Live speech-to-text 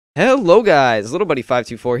Hello guys, Little Buddy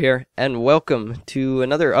 524 here, and welcome to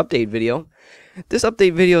another update video. This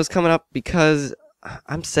update video is coming up because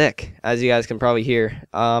I'm sick, as you guys can probably hear.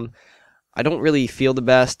 I don't really feel the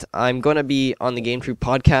best. I'm going to be on the Game Troop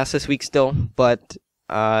podcast this week still, but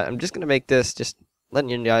I'm just going to make this just letting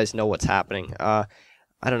you guys know what's happening. I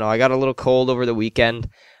don't know, I got a little cold over the weekend,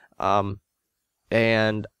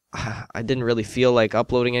 and I didn't really feel like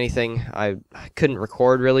uploading anything. I couldn't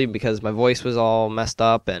record really because my voice was all messed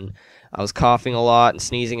up and I was coughing a lot and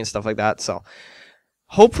sneezing and stuff like that. So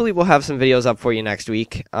hopefully we'll have some videos up for you next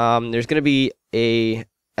week. There's going to be a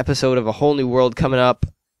episode of A Whole New World coming up,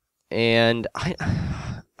 and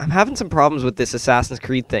I'm having some problems with this Assassin's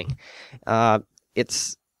Creed thing.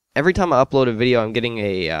 It's every time I upload a video, I'm getting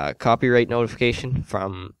a copyright notification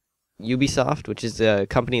from Ubisoft, which is the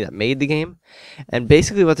company that made the game, and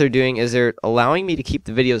basically what they're doing is they're allowing me to keep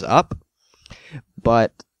the videos up,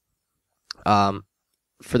 but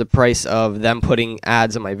for the price of them putting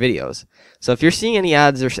ads on my videos. So if you're seeing any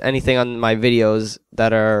ads or anything on my videos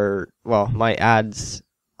that are, well, my ads,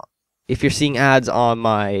 if you're seeing ads on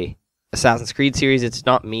my Assassin's Creed series, it's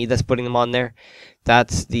not me that's putting them on there.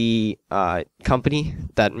 That's the company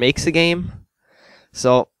that makes the game.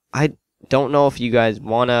 So I don't know if you guys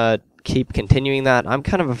want to keep continuing that. I'm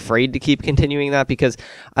kind of afraid to keep continuing that because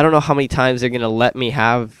I don't know how many times they're going to let me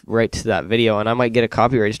have rights to that video, and I might get a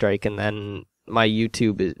copyright strike, and then my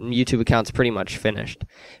YouTube account's pretty much finished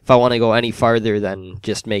if I want to go any farther than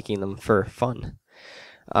just making them for fun.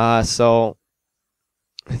 So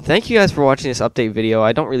thank you guys for watching this update video.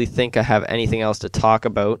 I don't really think I have anything else to talk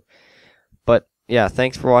about, but yeah,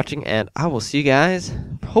 thanks for watching, and I will see you guys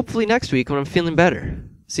hopefully next week when I'm feeling better.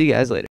 See you guys later.